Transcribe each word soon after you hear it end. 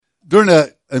During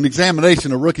an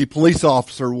examination, a rookie police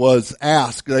officer was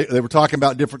asked, they were talking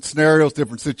about different scenarios,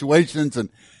 different situations, and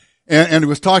it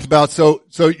was talked about, so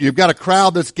you've got a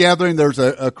crowd that's gathering, there's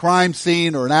a crime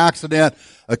scene or an accident,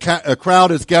 a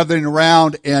crowd is gathering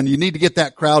around, and you need to get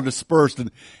that crowd dispersed.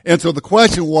 And so the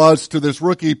question was to this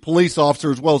rookie police officer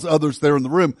as well as others there in the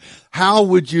room, how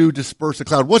would you disperse a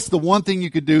crowd? What's the one thing you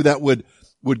could do that would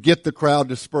get the crowd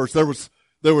dispersed?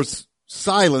 There was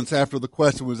silence after the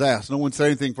question was asked. No one said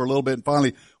anything for a little bit, and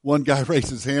finally one guy raised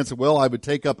his hand and said, well, I would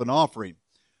take up an offering.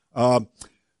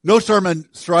 No sermon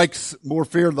strikes more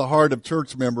fear in the heart of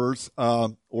church members,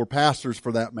 or pastors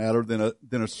for that matter,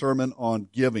 than a sermon on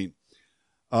giving.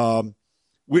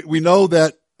 We know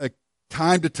that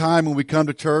time to time when we come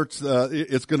to church,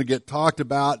 it's going to get talked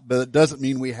about, but it doesn't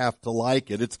mean we have to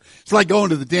like it. It's like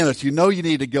going to the dentist. You know you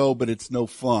need to go, but it's no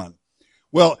fun.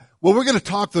 Well, we're going to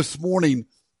talk this morning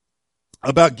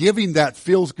about giving that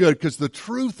feels good, because the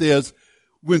truth is,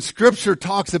 when Scripture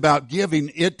talks about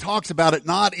giving, it talks about it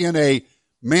not in a,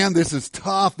 man, this is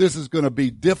tough, this is going to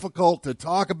be difficult to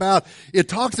talk about. It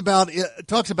talks about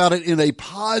it in a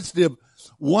positive,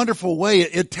 wonderful way.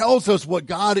 It tells us what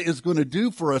God is going to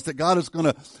do for us, that God is going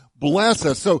to bless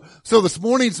us. So this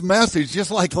morning's message,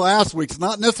 just like last week's,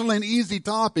 not necessarily an easy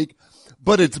topic,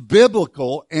 but it's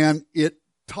biblical, and it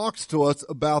talks to us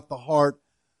about the heart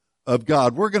of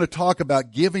God. We're going to talk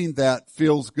about giving that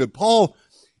feels good. Paul,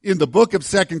 in the book of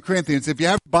 2 Corinthians, if you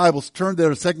have Bibles, turn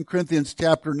there to 2 Corinthians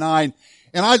chapter 9.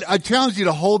 And I challenge you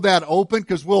to hold that open,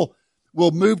 because we'll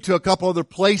move to a couple other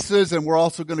places, and we're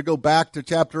also going to go back to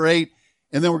chapter 8,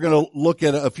 and then we're going to look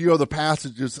at a few other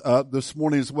passages this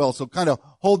morning as well. So kind of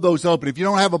hold those open. If you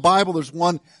don't have a Bible, there's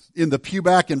one in the pew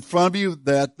back in front of you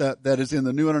that is in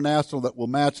the New International that will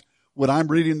match what I'm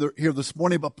reading here this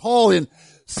morning. But Paul in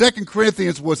 2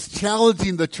 Corinthians was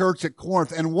challenging the church at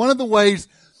Corinth, and one of the ways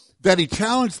that he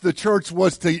challenged the church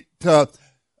was to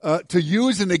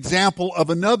use an example of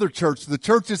another church, the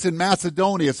churches in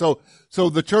Macedonia. So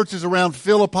the churches around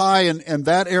Philippi and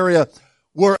that area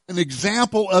were an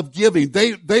example of giving.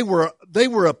 They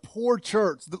were a poor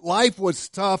church. Life was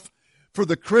tough for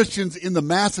the Christians in the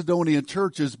Macedonian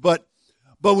churches, but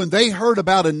when they heard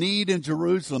about a need in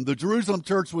Jerusalem, the Jerusalem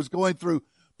church was going through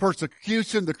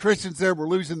persecution. The Christians there were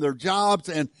losing their jobs,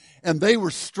 and they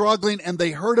were struggling, and they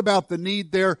heard about the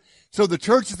need there. So the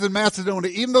churches in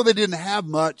Macedonia, even though they didn't have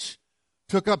much,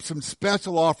 took up some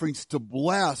special offerings to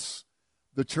bless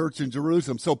the church in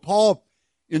Jerusalem. So Paul,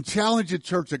 in challenging the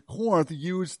church at Corinth,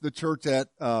 used the church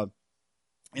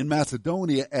in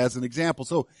Macedonia as an example.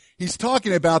 So he's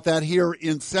talking about that here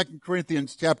in 2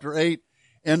 Corinthians chapter 8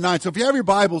 and 9. So if you have your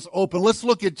Bibles open, let's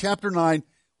look at chapter 9.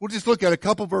 We'll just look at a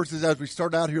couple verses as we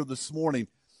start out here this morning.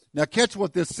 Now catch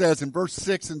what this says in verse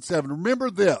 6 and 7. Remember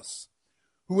this: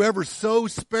 whoever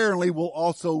sows sparingly will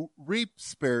also reap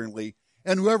sparingly,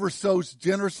 and whoever sows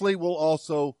generously will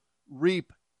also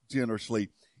reap generously.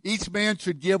 Each man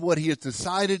should give what he has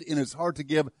decided in his heart to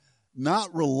give,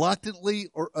 not reluctantly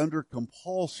or under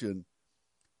compulsion,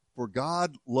 for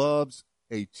God loves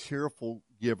a cheerful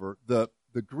giver.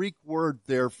 The Greek word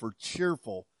there for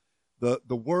cheerful,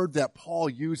 the word that Paul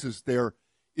uses there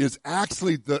is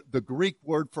actually the Greek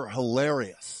word for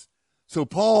hilarious. So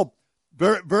Paul,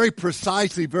 very, very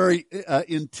precisely, very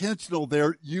intentional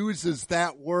there, uses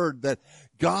that word, that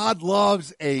God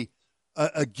loves a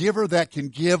giver that can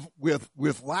give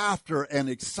with laughter and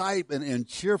excitement and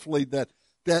cheerfully, that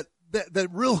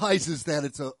realizes that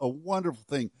it's a wonderful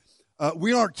thing.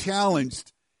 We aren't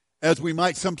challenged, as we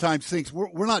might sometimes think,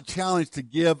 we're not challenged to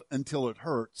give until it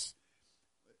hurts.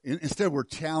 Instead, we're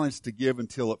challenged to give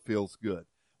until it feels good.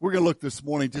 We're going to look this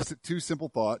morning just at two simple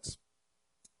thoughts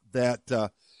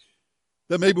that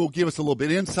maybe will give us a little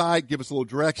bit insight, give us a little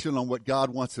direction on what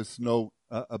God wants us to know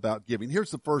about giving.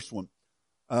 Here's the first one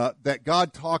that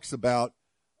God talks about,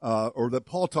 or that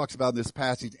Paul talks about in this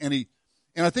passage, and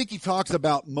I think he talks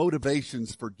about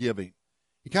motivations for giving.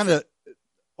 He kind of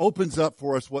opens up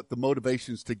for us what the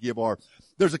motivations to give are.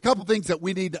 There's a couple things that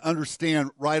we need to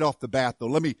understand right off the bat, though.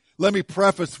 Let me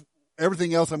preface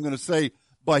everything else I'm going to say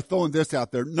by throwing this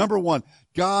out there. Number one,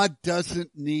 God doesn't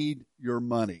need your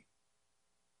money.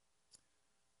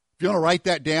 If you want to write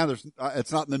that down,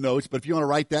 it's not in the notes, but if you want to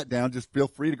write that down, just feel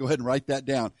free to go ahead and write that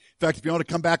down. In fact, if you want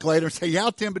to come back later and say, yeah,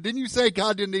 Tim, but didn't you say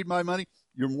God didn't need my money?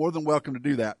 You're more than welcome to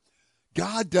do that.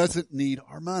 God doesn't need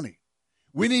our money.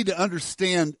 We need to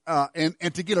understand, and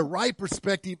to get a right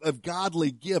perspective of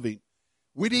godly giving,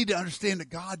 we need to understand that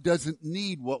God doesn't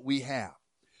need what we have.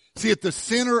 See, at the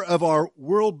center of our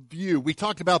worldview, we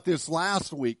talked about this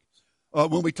last week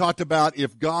when we talked about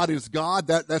if God is God,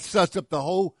 that sets up the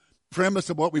whole premise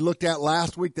of what we looked at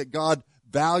last week, that God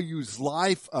values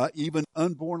life, even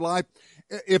unborn life,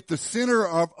 if the center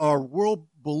of our world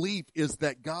belief is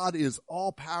that God is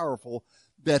all powerful,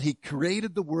 that he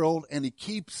created the world and he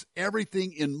keeps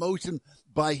everything in motion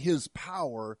by his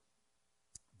power,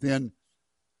 then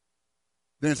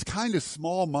it's kind of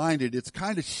small-minded. It's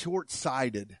kind of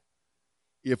short-sighted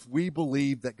if we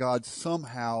believe that God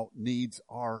somehow needs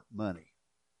our money.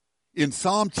 In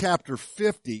Psalm chapter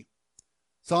 50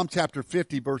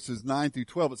 verses 9 through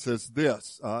 12, it says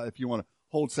this, if you want to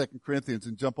hold 2 Corinthians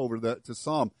and jump over to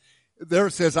Psalm. There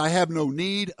it says, I have no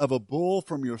need of a bull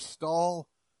from your stall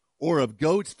or of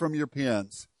goats from your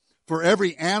pens. For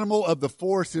every animal of the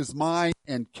forest is mine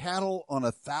and cattle on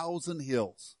 1,000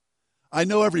 hills. I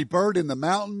know every bird in the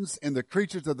mountains and the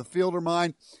creatures of the field are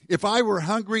mine. If I were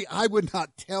hungry, I would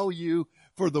not tell you,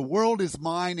 for the world is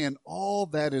mine and all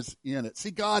that is in it.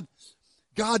 See, God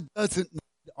doesn't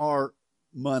need our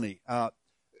money.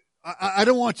 I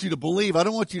don't want you to believe, I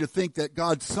don't want you to think that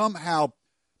God somehow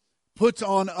puts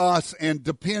on us and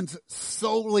depends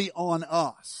solely on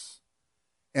us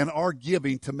and our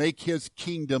giving to make his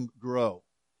kingdom grow.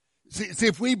 See,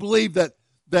 if we believe that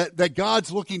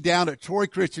God's looking down at Troy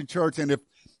Christian Church, and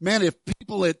if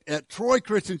people at Troy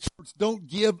Christian Church don't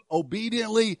give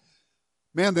obediently,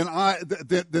 man, then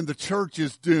the church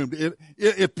is doomed.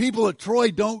 If people at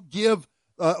Troy don't give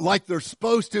like they're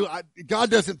supposed to,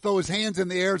 God doesn't throw his hands in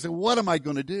the air and say, what am I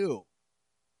going to do?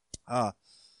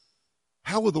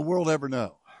 How will the world ever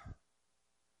know?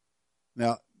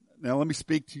 Now let me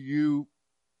speak to you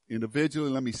individually.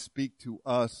 Let me speak to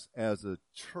us as a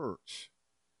church.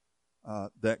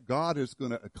 That God is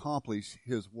going to accomplish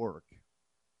his work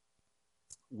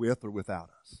with or without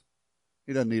us.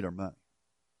 He doesn't need our money.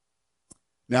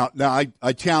 Now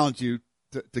I challenge you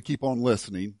to keep on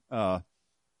listening.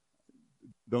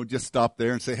 Don't just stop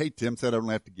there and say, hey, Tim said I don't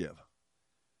have to give.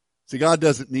 See, God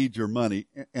doesn't need your money.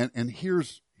 And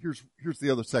here's the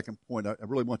other second point I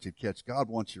really want you to catch. God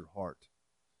wants your heart.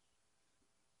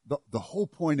 The whole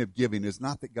point of giving is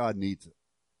not that God needs it.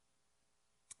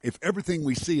 If everything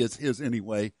we see is his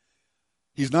anyway,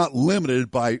 he's not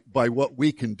limited by what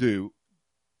we can do.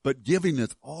 But giving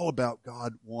is all about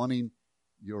God wanting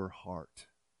your heart.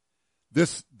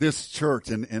 This church,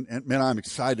 and man, I'm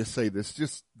excited to say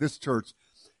this church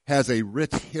has a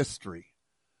rich history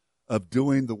of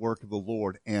doing the work of the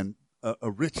Lord and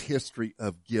a rich history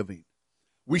of giving.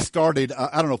 We started,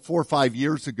 4 or 5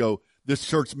 years ago, this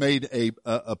church made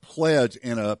a pledge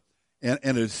and a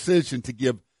decision to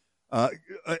give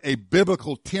a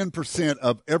biblical 10%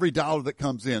 of every dollar that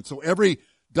comes in. So every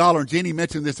dollar, and Jeannie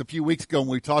mentioned this a few weeks ago when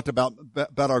we talked about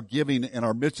our giving and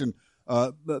our mission,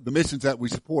 the missions that we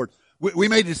support. We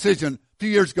made a decision a few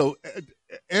years ago,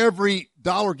 every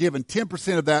dollar given,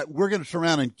 10% of that, we're going to turn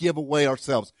around and give away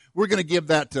ourselves. We're going to give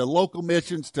that to local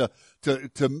missions, to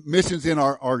missions in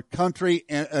our country,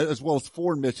 and as well as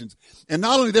foreign missions. And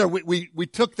not only there, we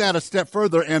took that a step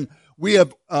further, and we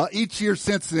have, each year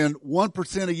since then,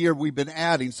 1% a year we've been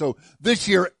adding. So this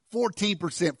year,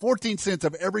 14%, 14 cents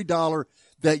of every dollar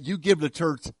that you give to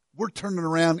church, we're turning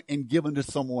around and giving to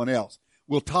someone else.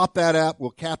 We'll top that up.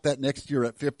 We'll cap that next year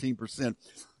at 15%.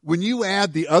 When you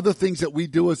add the other things that we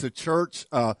do as a church,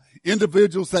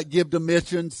 individuals that give to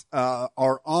missions,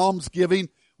 our alms giving,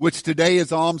 which today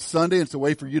is Alms Sunday, it's a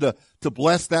way for you to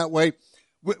bless that way.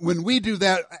 When we do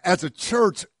that as a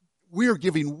church, we are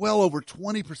giving well over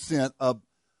 20% of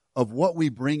what we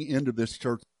bring into this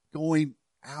church going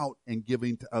out and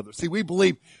giving to others. See, we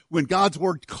believe when God's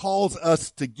word calls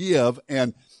us to give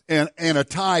and a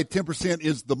tithe, 10%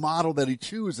 is the model that he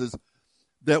chooses,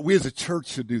 that we as a church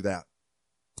should do that.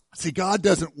 See, God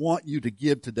doesn't want you to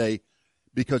give today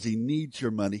because he needs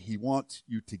your money. He wants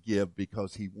you to give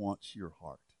because he wants your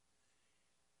heart.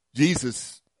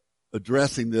 Jesus,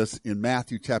 addressing this in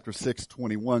Matthew chapter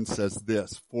 6:21, says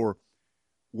this, for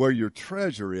where your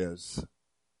treasure is,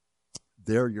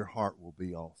 there your heart will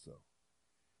be also.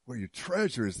 Where your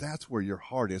treasure is, that's where your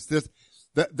heart is.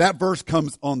 That verse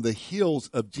comes on the heels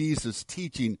of Jesus'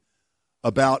 teaching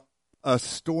about us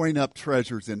storing up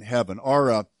treasures in heaven.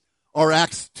 Our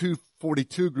Acts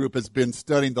 2:42 group has been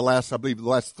studying the last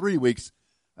 3 weeks.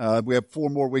 We have 4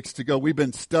 more weeks to go. We've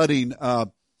been studying,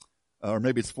 or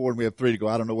maybe it's 4 and we have 3 to go.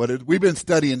 I don't know what it is. We've been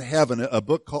studying Heaven, a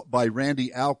book called by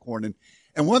Randy Alcorn.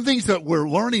 And one of the things that we're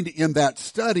learning in that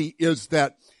study is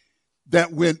that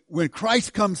when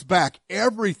Christ comes back,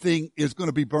 everything is going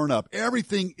to be burned up.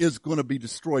 Everything is going to be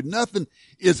destroyed. Nothing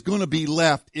is going to be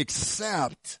left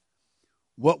except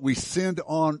what we send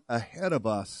on ahead of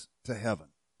us to heaven.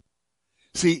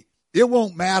 See, it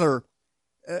won't matter,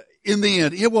 in the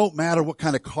end, it won't matter what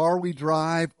kind of car we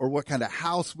drive or what kind of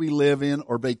house we live in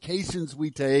or vacations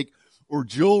we take or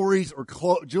jewelry or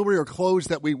clothes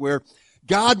that we wear.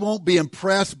 God won't be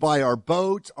impressed by our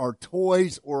boats, our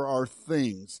toys, or our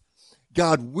things.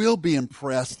 God will be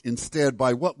impressed instead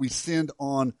by what we send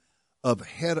on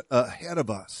ahead of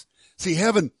us. See,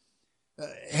 heaven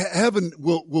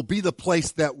will be the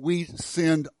place that we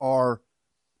send our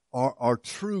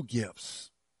true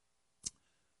gifts.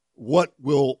 What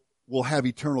will have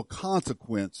eternal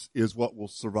consequence is what will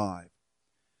survive.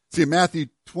 See, in Matthew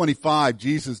 25,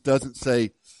 Jesus doesn't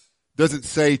say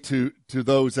to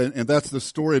those, and that's the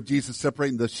story of Jesus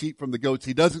separating the sheep from the goats.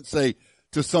 He doesn't say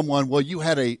to someone, well, you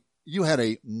had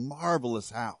a marvelous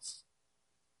house.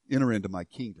 Enter into my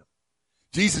kingdom.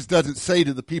 Jesus doesn't say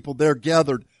to the people there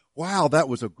gathered, wow, that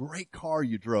was a great car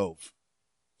you drove.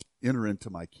 Enter into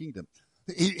my kingdom.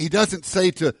 He doesn't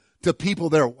say to people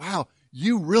there, wow,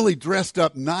 you really dressed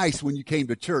up nice when you came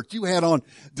to church. You had on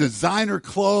designer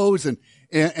clothes and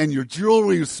your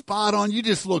jewelry was spot on. You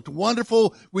just looked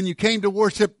wonderful when you came to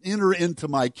worship. Enter into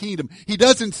my kingdom. He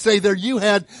doesn't say there you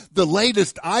had the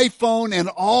latest iPhone and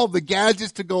all the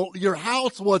gadgets to go. Your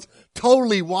house was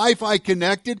totally Wi-Fi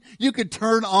connected. You could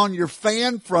turn on your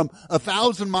fan from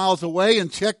 1,000 miles away and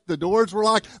check the doors were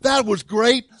locked. That was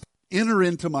great. Enter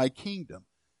into my kingdom.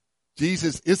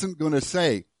 Jesus isn't going to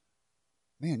say,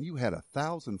 man, you had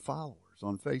 1,000 followers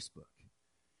on Facebook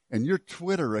and your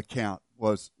Twitter account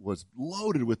was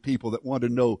loaded with people that wanted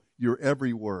to know your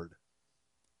every word.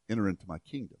 Enter into my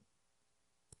kingdom.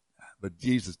 But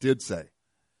Jesus did say,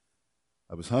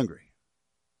 I was hungry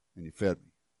and you fed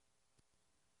me.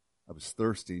 I was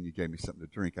thirsty and you gave me something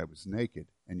to drink. I was naked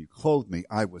and you clothed me.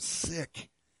 I was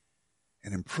sick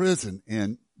and in prison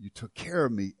and you took care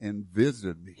of me and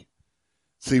visited me.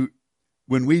 See,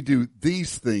 when we do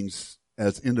these things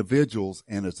as individuals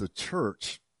and as a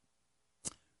church,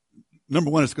 number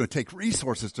one, it's going to take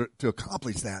resources to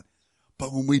accomplish that.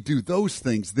 But when we do those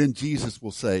things, then Jesus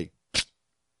will say,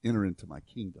 enter into my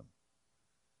kingdom.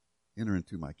 Enter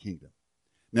into my kingdom.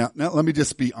 Now let me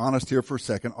just be honest here for a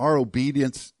second. Our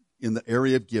obedience in the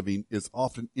area of giving is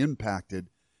often impacted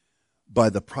by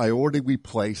the priority we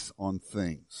place on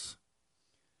things.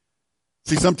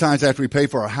 See, sometimes after we pay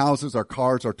for our houses, our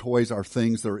cars, our toys, our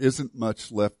things, there isn't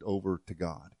much left over to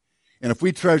God. And if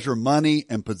we treasure money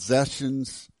and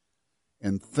possessions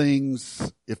and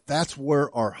things, if that's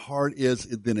where our heart is,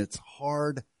 then it's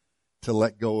hard to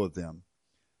let go of them.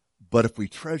 But if we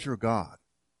treasure God,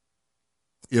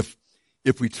 if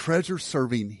we treasure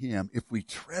serving Him, if we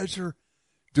treasure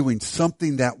doing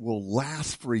something that will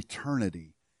last for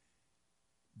eternity,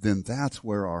 then that's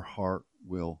where our heart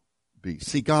will be.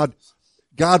 See, God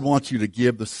wants you to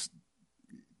give this,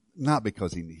 not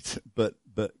because He needs it, but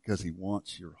because He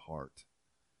wants your heart.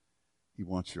 He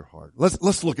wants your heart.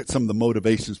 Let's look at some of the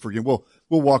motivations for giving.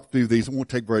 We'll walk through these. It won't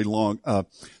take very long.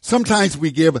 Sometimes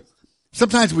we give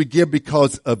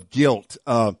because of guilt.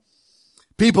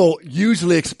 People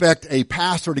usually expect a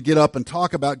pastor to get up and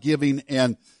talk about giving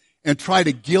and try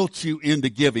to guilt you into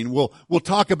giving. We'll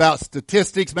talk about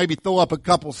statistics, maybe throw up a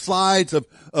couple slides of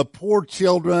poor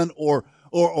children or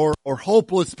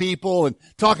hopeless people and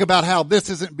talk about how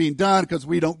this isn't being done because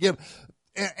we don't give.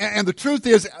 And the truth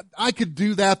is, I could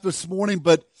do that this morning,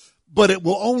 but it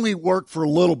will only work for a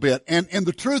little bit. And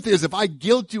the truth is, if I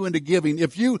guilt you into giving,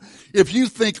 if you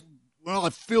think, well, I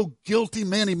feel guilty,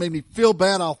 man, he made me feel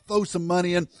bad, I'll throw some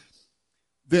money in,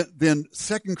 then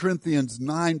 2 Corinthians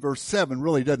 9 verse 7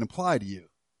 really doesn't apply to you.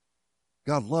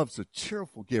 God loves a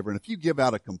cheerful giver. And if you give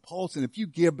out of compulsion, if you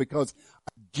give because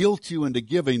I guilt you into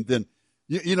giving, then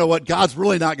you know what? God's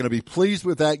really not going to be pleased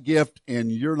with that gift, and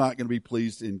you're not going to be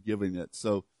pleased in giving it.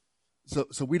 So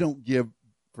we don't give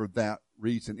for that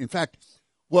reason. In fact,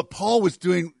 what Paul was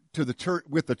doing to the church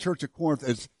with the church of Corinth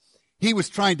is he was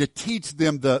trying to teach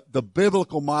them the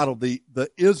biblical model, the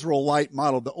Israelite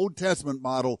model, the Old Testament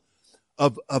model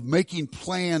of making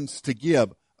plans to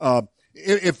give.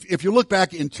 If you look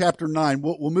back in chapter 9,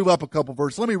 we'll move up a couple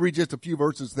verses. Let me read just a few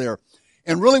verses there.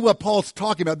 And really what Paul's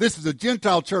talking about, this is a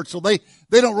Gentile church, so they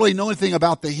don't really know anything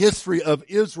about the history of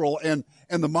Israel and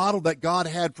the model that God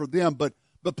had for them. But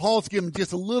Paul's given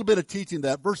just a little bit of teaching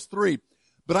that. Verse 3,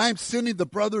 but I am sending the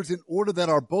brothers in order that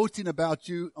our boasting about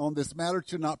you on this matter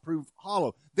should not prove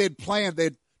hollow. They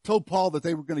had told Paul that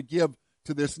they were going to give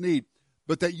to this need,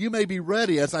 but that you may be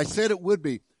ready, as I said it would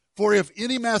be. For if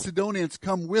any Macedonians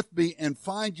come with me and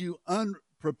find you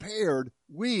unprepared,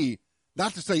 we,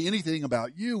 not to say anything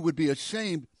about you, would be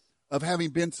ashamed of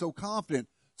having been so confident.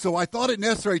 So I thought it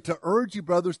necessary to urge you,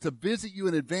 brothers, to visit you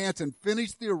in advance and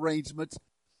finish the arrangements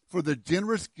for the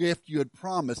generous gift you had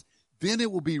promised. Then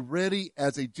it will be ready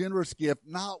as a generous gift,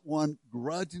 not one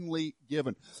grudgingly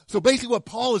given. So basically what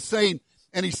Paul is saying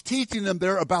And he's teaching them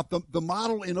there about the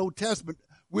model in Old Testament,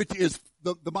 which is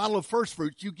the model of first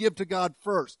fruits. You give to God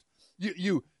first.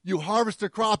 You harvest a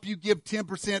crop, you give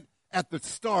 10% at the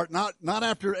start, not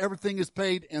after everything is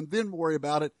paid and then worry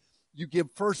about it. You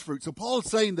give first fruits. So Paul is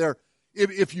saying there,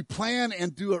 if you plan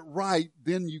and do it right,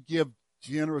 then you give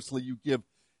generously.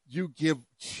 You give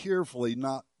cheerfully,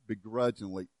 not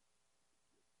begrudgingly.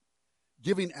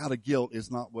 Giving out of guilt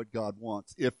is not what God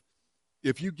wants.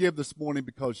 If you give this morning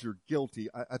because you're guilty,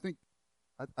 I think,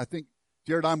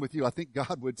 Jared, I'm with you. I think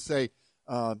God would say,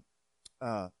 and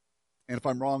if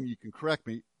I'm wrong, you can correct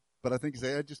me, but I think he'd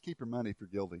say, just keep your money if you're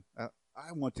guilty.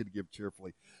 I want you to give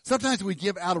cheerfully. Sometimes we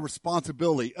give out of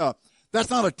responsibility. That's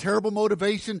not a terrible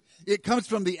motivation. It comes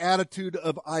from the attitude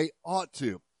of I ought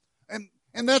to.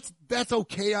 And that's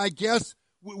okay, I guess.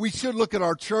 We should look at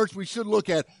our church. We should look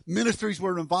at ministries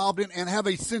we're involved in and have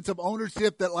a sense of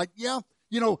ownership that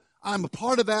I'm a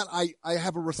part of that. I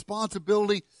have a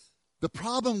responsibility. The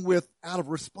problem with out of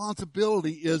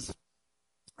responsibility is,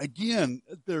 again,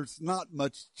 there's not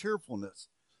much cheerfulness.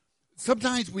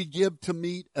 Sometimes we give to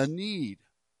meet a need.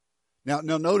 Now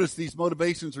notice these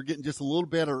motivations are getting just a little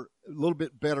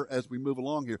bit better as we move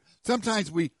along here.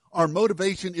 Sometimes our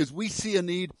motivation is we see a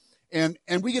need and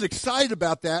we get excited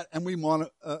about that and we want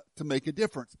to make a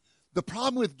difference. The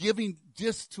problem with giving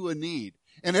just to a need,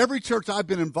 and every church I've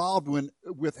been involved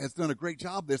with has done a great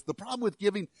job of this. The problem with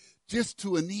giving just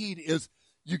to a need is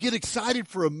you get excited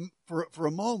for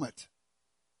a moment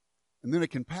and then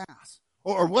it can pass.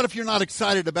 Or what if you're not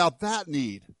excited about that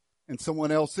need and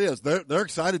someone else is? They're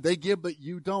excited, they give, but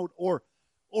you don't. Or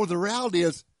the reality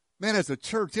is, man, as a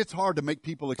church, it's hard to make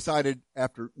people excited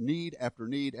after need after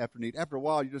need after need. After a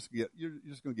while, you're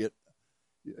going to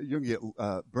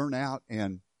get burnt out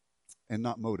and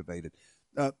not motivated.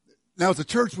 Now, as a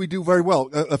church, we do very well.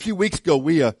 A few weeks ago,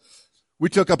 we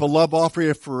took up a love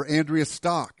offering for Andrea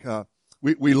Stock.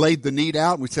 We laid the need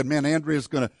out and we said, man, Andrea's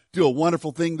going to do a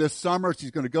wonderful thing this summer. She's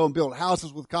going to go and build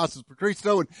houses with Casas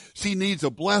Patristo and she needs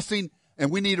a blessing and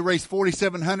we need to raise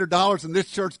 $4,700 and this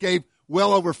church gave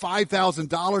well over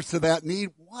 $5,000 to that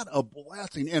need. What a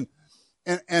blessing.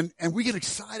 And we get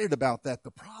excited about that.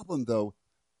 The problem though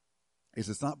is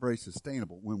it's not very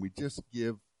sustainable when we just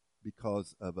give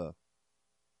because of a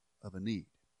need.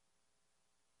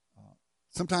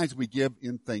 Sometimes we give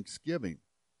in thanksgiving.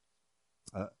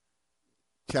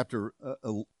 Chapter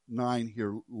 9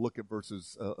 here, look at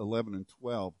verses 11 and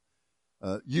 12.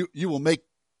 You will make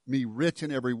me rich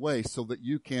in every way so that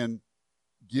you can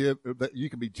give, that you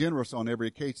can be generous on every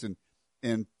occasion.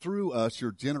 And through us,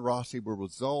 your generosity will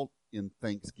result in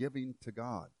thanksgiving to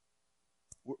God.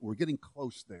 We're getting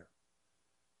close there.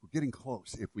 We're getting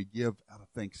close if we give out of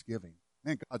thanksgiving.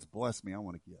 Man, God's blessed me. I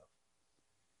want to give.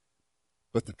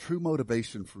 But the true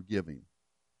motivation for giving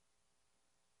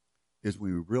is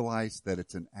when we realize that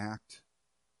it's an act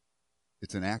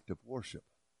of worship.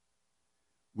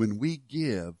 When we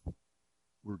give,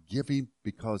 we're giving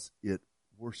because it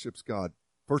worships God.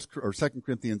 2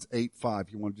 Corinthians 8:5,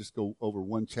 if you want to just go over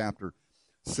one chapter,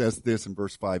 says this in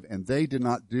verse 5, and they did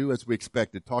not do as we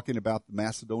expected, talking about the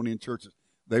Macedonian churches.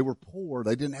 They were poor,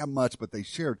 they didn't have much, but they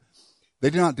shared.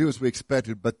 They did not do as we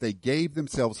expected, but they gave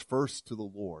themselves first to the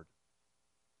Lord,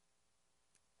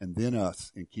 and then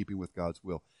us, in keeping with God's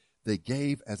will. They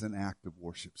gave as an act of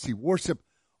worship. See, worship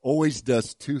always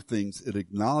does two things. It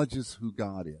acknowledges who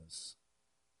God is.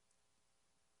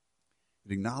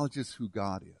 It acknowledges who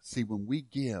God is. See, when we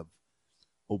give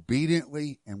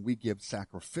obediently and we give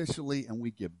sacrificially and we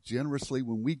give generously,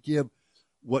 when we give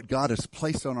what God has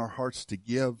placed on our hearts to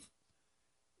give,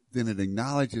 then it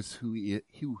acknowledges who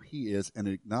He is and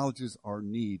it acknowledges our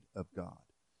need of God,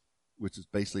 which is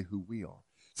basically who we are.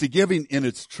 See, giving in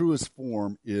its truest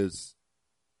form is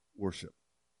worship.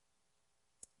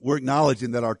 We're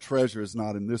acknowledging that our treasure is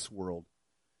not in this world.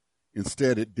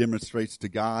 Instead, it demonstrates to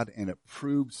God and it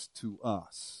proves to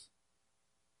us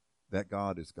that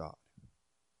God is God.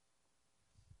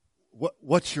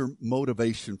 What's your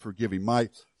motivation for giving? My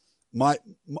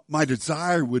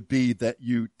desire would be that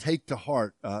you take to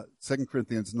heart 2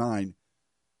 Corinthians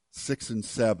 9:6 and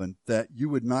 7, that you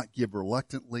would not give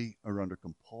reluctantly or under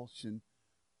compulsion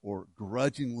or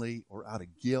grudgingly or out of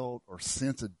guilt or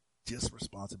sense of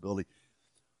responsibility,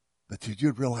 but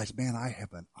you'd realize, man, I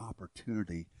have an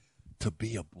opportunity to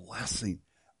be a blessing.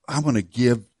 I want to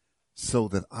give so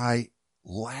that I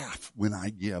laugh when I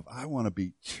give. I want to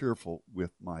be cheerful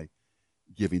with my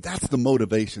giving. That's the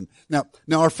motivation. Now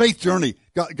our faith journey,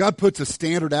 God puts a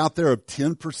standard out there of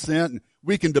 10%, and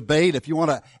we can debate. If you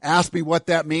want to ask me what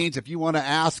that means, if you want to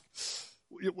ask,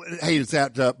 hey, is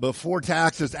that before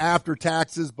taxes, after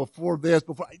taxes, before this,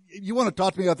 before? You want to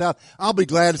talk to me about that? I'll be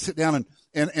glad to sit down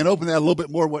and open that a little bit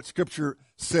more, what Scripture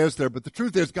says there. But the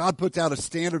truth is, God puts out a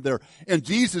standard there, and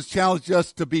Jesus challenged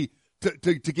us to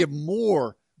give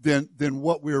more than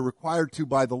what we're required to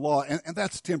by the law, and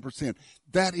that's 10%.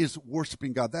 That is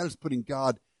worshiping God. That is putting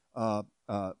God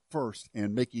first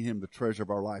and making Him the treasure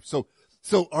of our life. So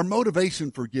our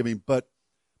motivation for giving, but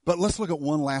let's look at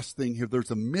one last thing here. There's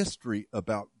a mystery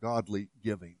about godly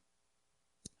giving.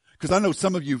 Because I know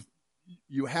some of you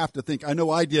have to think, I know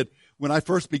I did, when I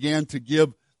first began to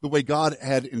give the way God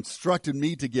had instructed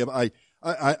me to give,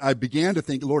 I began to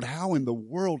think, Lord, how in the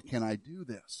world can I do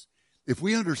this? If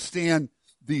we understand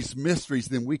these mysteries,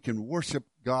 then we can worship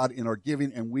God in our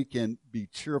giving, and we can be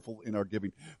cheerful in our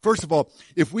giving. First of all,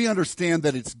 if we understand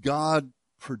that it's God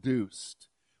produced,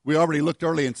 we already looked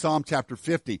early in Psalm chapter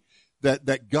 50,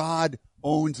 that God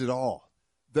owns it all.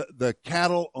 The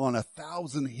cattle on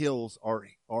 1,000 hills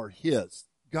are His.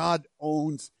 God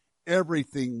owns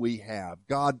everything we have.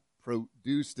 God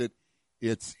produced it.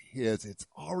 It's His. It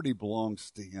already belongs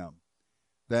to Him.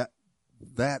 That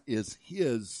is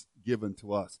His given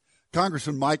to us.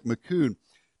 Congressman Mike McCune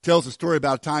tells a story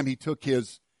about a time he took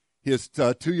his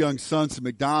two young sons to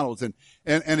McDonald's, and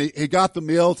he got the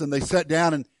meals, and they sat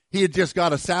down, and he had just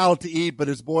got a salad to eat, but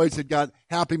his boys had got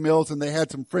Happy Meals, and they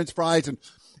had some French fries,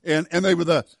 and they were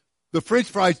the French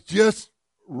fries just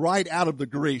right out of the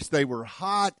grease. They were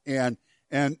hot, and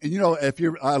you know,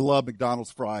 I love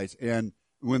McDonald's fries, and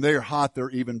when they're hot, they're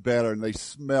even better, and they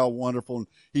smell wonderful. And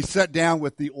he sat down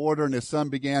with the order, and his son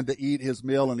began to eat his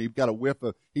meal, and he got a whiff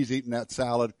of, he's eating that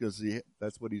salad because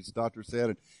that's what his doctor said,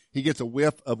 and he gets a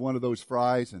whiff of one of those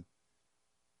fries, and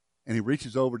he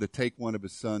reaches over to take one of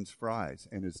his son's fries,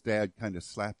 and his dad kind of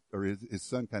his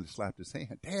son kind of slapped his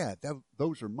hand. Dad,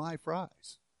 those are my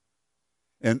fries.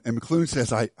 And McClune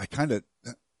says, I kind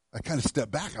of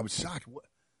stepped back. I was shocked.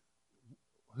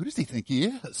 Who does he think he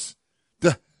is?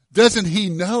 Doesn't he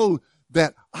know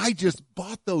that I just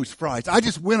bought those fries? I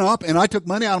just went up and I took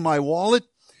money out of my wallet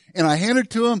and I handed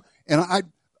it to him, and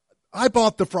I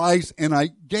bought the fries and I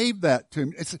gave that to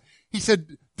him. He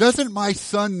said, doesn't my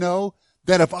son know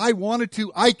that if I wanted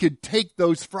to, I could take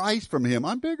those fries from him?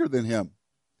 I'm bigger than him.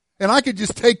 And I could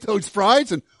just take those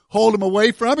fries and hold him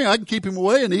away from me. I can keep him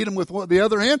away and eat him with the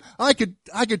other hand. I could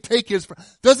take his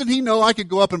fries. Doesn't he know I could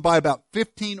go up and buy about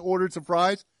 15 orders of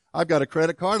fries? I've got a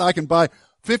credit card. I can buy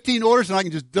 15 orders and I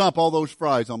can just dump all those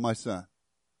fries on my son.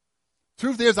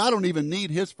 Truth is, I don't even need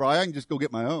his fry. I can just go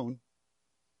get my own.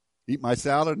 Eat my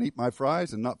salad and eat my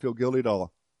fries and not feel guilty at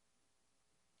all.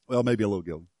 Well, maybe a little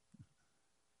guilty.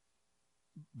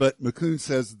 But McCune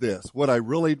says this: what I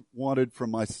really wanted from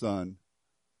my son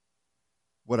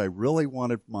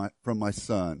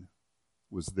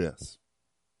was this.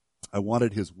 I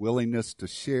wanted his willingness to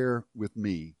share with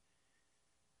me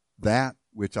that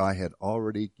which I had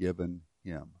already given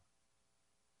him.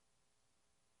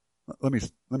 Let me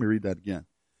read that again.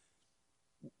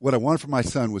 What I wanted from my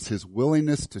son was his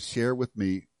willingness to share with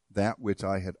me that which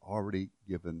I had already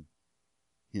given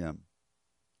him.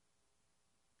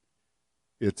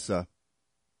 It's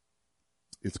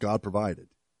God provided,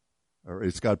 or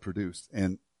it's God produced,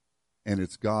 and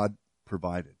it's God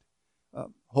provided.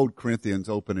 Hold Corinthians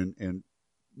open and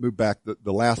move back.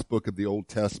 The last book of the Old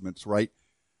Testament's right.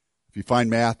 If you find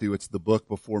Matthew, it's the book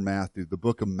before Matthew, the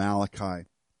book of Malachi.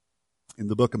 In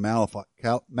the book of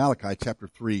Malachi, chapter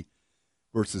 3,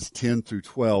 verses 10 through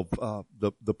 12,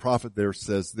 the prophet there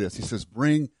says this. He says,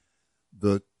 bring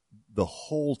the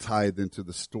whole tithe into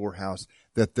the storehouse,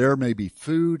 that there may be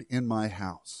food in my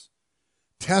house.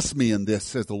 Test me in this,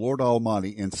 says the Lord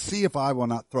Almighty, and see if I will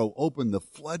not throw open the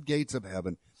floodgates of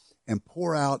heaven and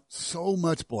pour out so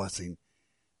much blessing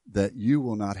that you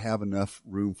will not have enough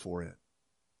room for it.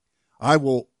 I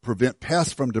will prevent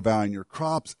pests from devouring your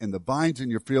crops, and the vines in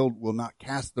your field will not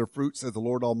cast their fruit, says the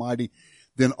Lord Almighty.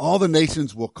 Then all the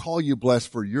nations will call you blessed,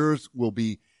 for yours will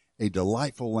be a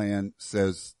delightful land,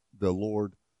 says the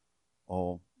Lord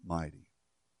Almighty.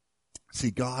 See,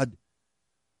 God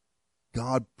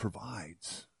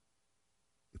provides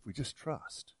if we just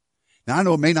trust. Now, I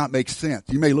know it may not make sense.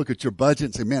 You may look at your budget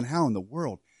and say, man, how in the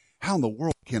world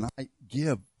can I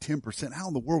give 10%? How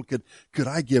in the world could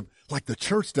I give like the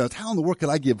church does? How in the world could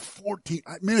I give 14?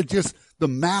 I mean, the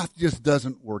math just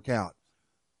doesn't work out.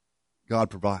 God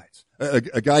provides. A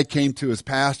guy came to his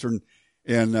pastor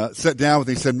and sat down with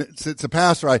him. He said,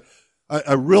 "Pastor,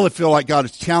 I really feel like God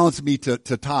has challenged me to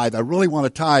tithe. I really want to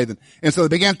tithe. And so they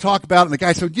began to talk about it, and the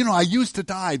guy said, I used to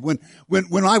tithe.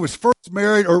 When I was first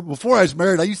married, or before I was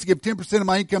married, I used to give 10% of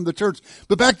my income to the church.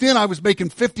 But back then I was making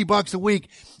 $50 a week,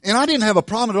 and I didn't have a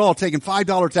problem at all taking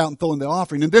 $5 out and throwing the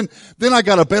offering. And then I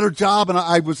got a better job, and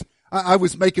I was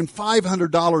making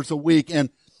 $500 a week, and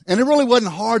it really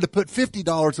wasn't hard to put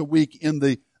 $50 a week in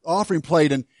the offering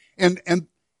plate. And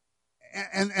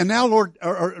now, Lord,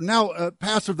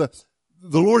 Pastor,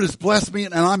 the Lord has blessed me,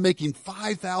 and I'm making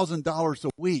 $5,000 a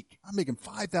week. I'm making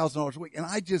 $5,000 a week, and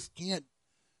I just can't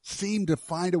seem to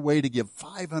find a way to give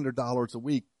 $500 a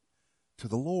week to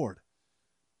the Lord.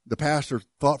 The pastor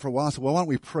thought for a while and said, well, why don't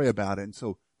we pray about it? And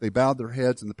so they bowed their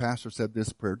heads, and the pastor said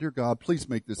this prayer: Dear God, please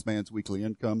make this man's weekly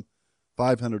income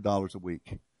 $500 a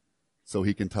week so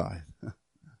he can tithe.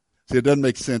 See, it doesn't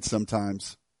make sense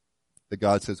sometimes that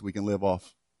God says we can live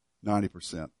off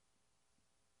 90%.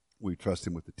 We trust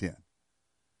him with the 10.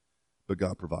 But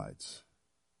God provides.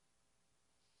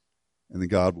 And then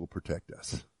God will protect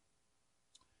us.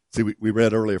 See, we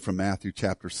read earlier from Matthew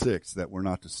chapter 6 that we're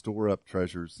not to store up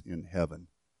treasures in heaven,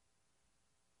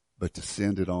 but to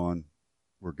send it on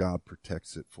where God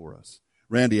protects it for us.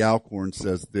 Randy Alcorn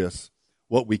says this: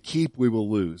 what we keep, we will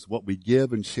lose. What we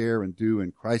give and share and do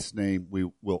in Christ's name,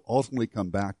 we will ultimately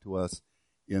come back to us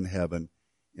in heaven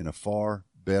in a far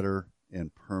better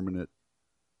and permanent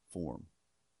form.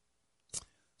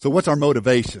 So what's our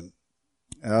motivation?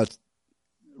 It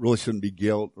really shouldn't be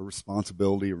guilt or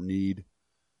responsibility or need.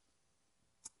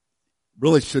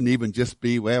 Really shouldn't even just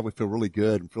be, well, we feel really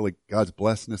good and feel like God's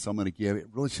blessing us, so I'm going to give. It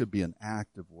really should be an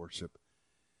act of worship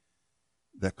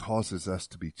that causes us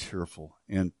to be cheerful.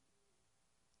 And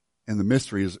the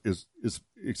mystery is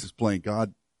explained.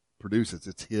 God produces.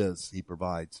 It's his. He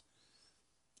provides.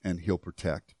 And he'll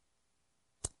protect.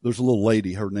 There's a little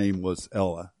lady. Her name was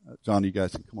Ella. John, you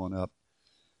guys can come on up.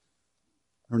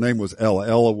 Her name was Ella.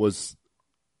 Ella was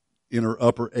in her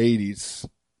upper 80s,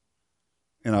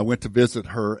 and I went to visit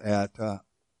her at the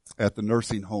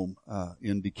nursing home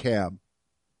in DeKalb.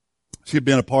 She had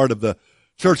been a part of the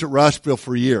church at Rushville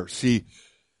for years.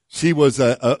 She was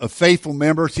a faithful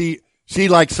member. She,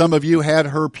 like some of you, had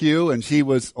her pew, and she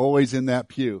was always in that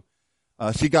pew.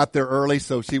 She got there early,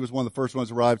 so she was one of the first ones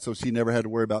to arrive, so she never had to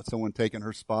worry about someone taking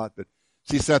her spot. But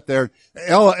she sat there.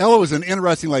 Ella was an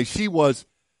interesting lady. She was,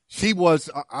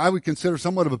 I would consider,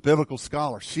 somewhat of a biblical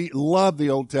scholar. She loved the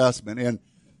Old Testament, and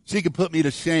she could put me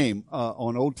to shame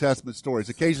on Old Testament stories.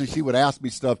 Occasionally she would ask me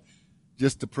stuff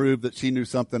just to prove that she knew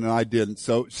something and I didn't.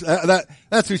 So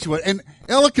that's who she was. And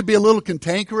Ella could be a little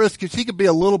cantankerous, because she could be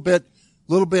a little bit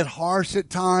harsh at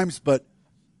times, but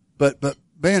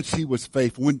man, she was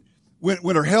faithful.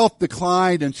 When her health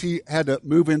declined and she had to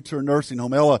move into her nursing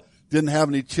home, Ella didn't have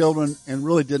any children and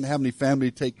really didn't have any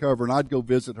family to take care of her, and I'd go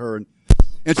visit her. And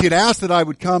she had asked that I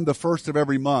would come the first of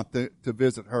every month to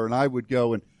visit her, and I would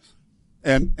go.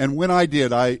 And when I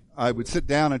did, I would sit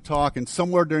down and talk, and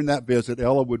somewhere during that visit,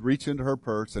 Ella would reach into her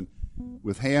purse and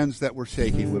with hands that were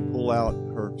shaky would pull out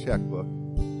her checkbook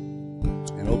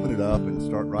and open it up and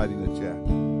start writing a check.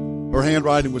 Her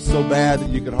handwriting was so bad that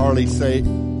you could hardly read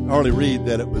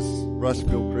that it was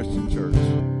Rushville Christian Church.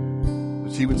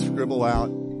 But she would scribble out.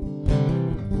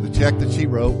 The check that she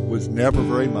wrote was never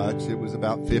very much. It was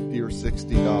about $50 or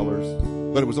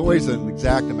 $60, but it was always an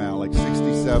exact amount, like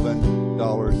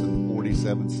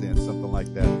 $67.47, something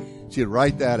like that. She'd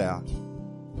write that out.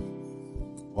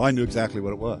 Well, I knew exactly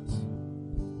what it was.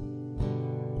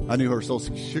 I knew her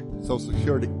Social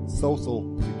Security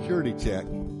check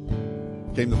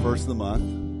came the first of the month,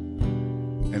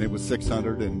 and it was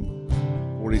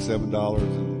 $647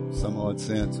 and some odd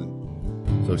cents, and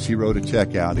so she wrote a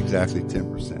check out exactly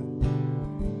 10%.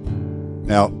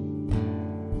 Now,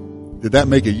 did that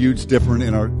make a huge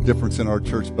difference in our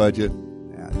church budget?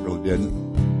 Nah, it really didn't.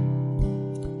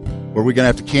 Were we going to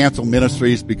have to cancel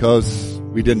ministries because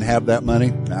we didn't have that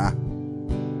money? Nah.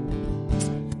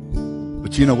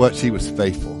 But you know what? She was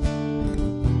faithful.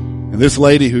 And this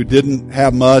lady who didn't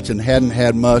have much and hadn't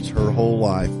had much her whole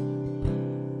life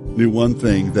knew one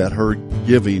thing, that her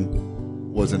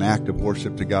giving was an act of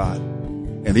worship to God.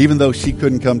 And even though she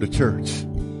couldn't come to church,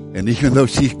 and even though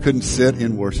she couldn't sit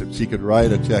in worship, she could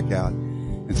write a check out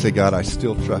and say, God, I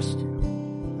still trust you,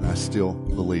 and I still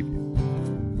believe you.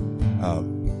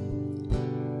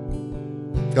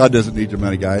 God doesn't need your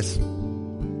money, guys.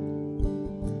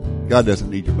 God doesn't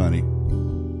need your money,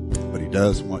 but he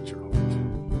does want your heart.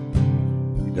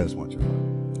 He does want your heart.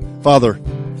 Father,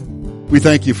 we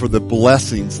thank you for the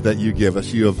blessings that you give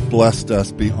us. You have blessed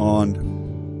us beyond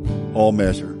all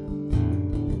measure.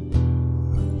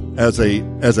 As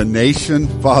a nation,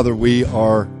 Father, we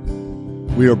are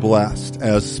we are blessed.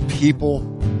 As people,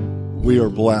 we are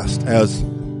blessed. As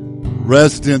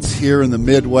residents here in the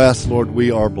Midwest, Lord,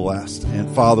 we are blessed.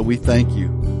 And Father, we thank you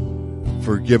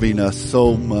for giving us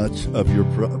so much of your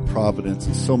providence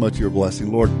and so much of your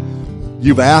blessing. Lord,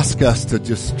 you've asked us to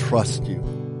just trust you.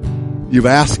 You've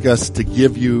asked us to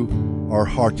give you our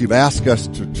heart. You've asked us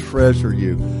to treasure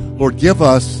you. Lord, give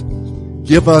us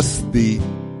the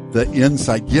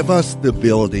insight. Give us the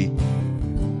ability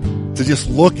to just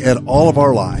look at all of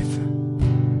our life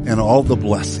and all the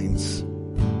blessings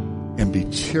and be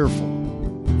cheerful.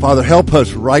 Father, help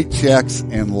us write checks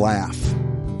and laugh,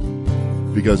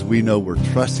 because we know we're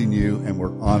trusting you and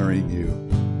we're honoring you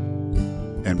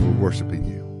and we're worshiping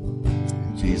you.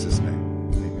 In Jesus'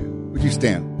 name, amen. Would you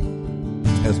stand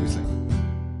as we sing?